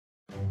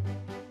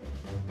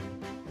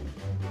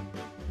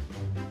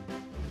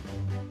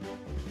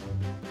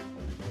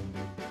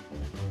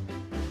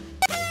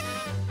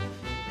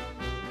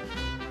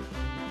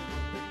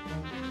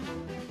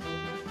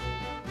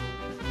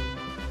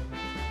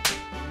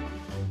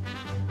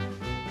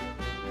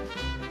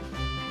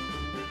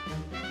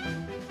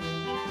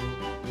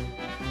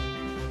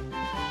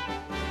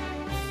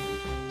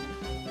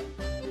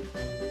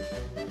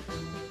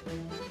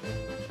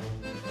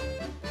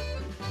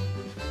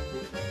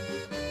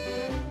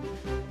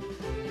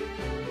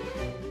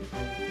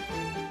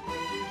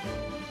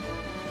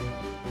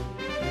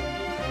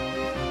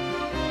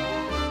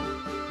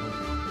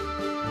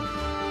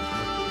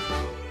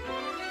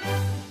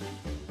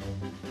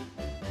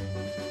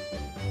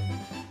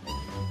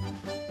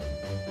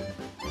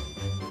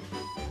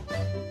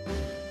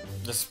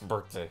this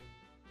birthday.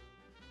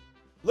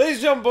 Ladies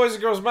and gentlemen, boys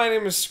and girls, my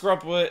name is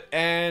Scrumplet,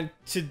 and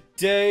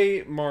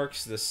today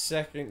marks the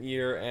 2nd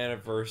year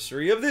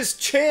anniversary of this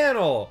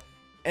channel,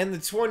 and the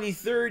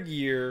 23rd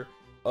year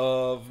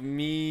of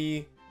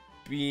me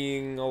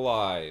being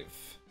alive.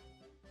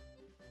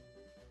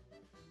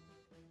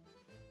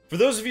 For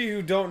those of you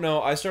who don't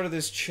know, I started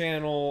this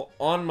channel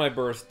on my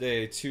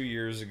birthday 2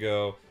 years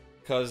ago,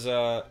 because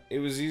it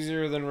was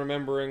easier than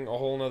remembering a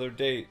whole nother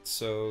date,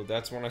 so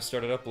that's when I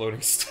started uploading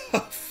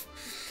stuff.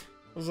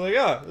 I was like,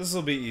 ah, this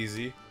will be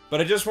easy.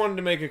 But I just wanted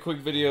to make a quick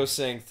video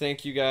saying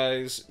thank you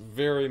guys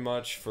very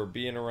much for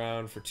being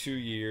around for 2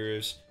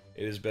 years.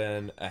 It has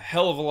been a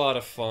hell of a lot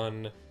of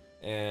fun,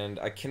 and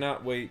I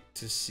cannot wait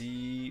to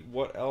see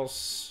what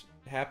else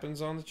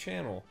happens on the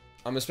channel.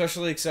 I'm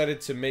especially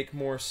excited to make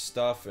more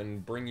stuff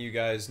and bring you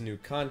guys new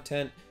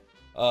content.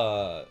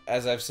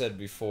 As I've said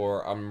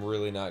before, I'm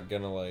really not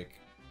gonna, like,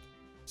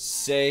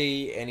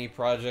 say any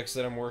projects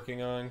that I'm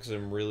working on, because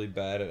I'm really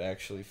bad at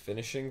actually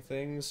finishing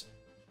things.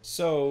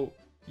 So,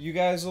 you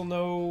guys will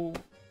know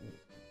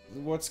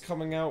what's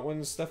coming out when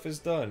the stuff is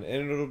done,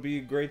 and it'll be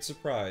a great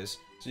surprise.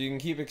 So you can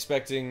keep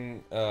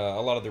expecting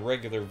a lot of the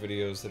regular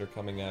videos that are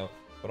coming out,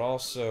 but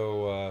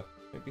also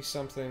maybe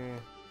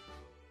something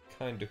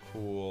kinda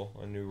cool,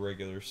 a new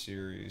regular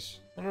series.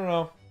 I don't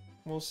know.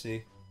 We'll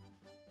see.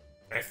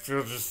 I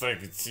feel just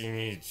like a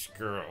teenage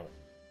girl.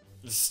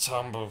 This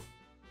tumble.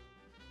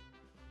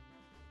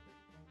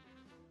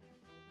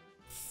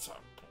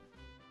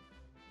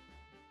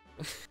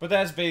 But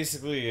that's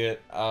basically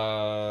it.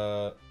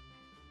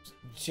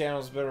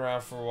 Channel's been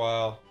around for a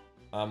while.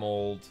 I'm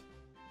old.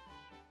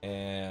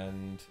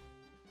 And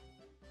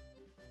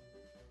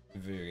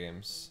video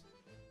games.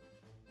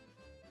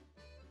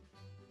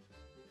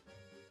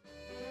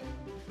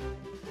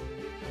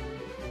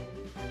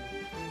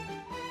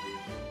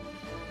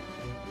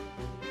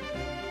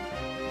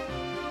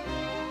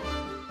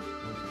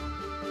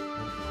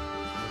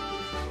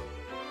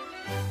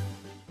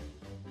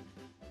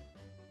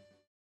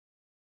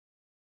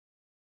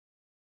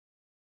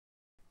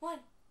 One,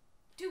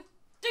 2,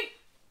 3.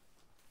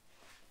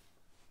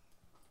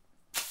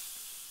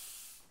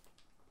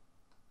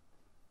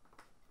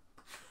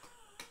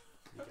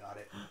 You got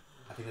it.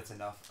 I think that's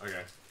enough.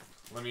 Okay.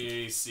 Let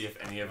me see if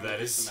any of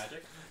that Some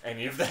magic?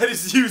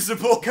 is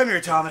usable. Come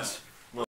here, Thomas.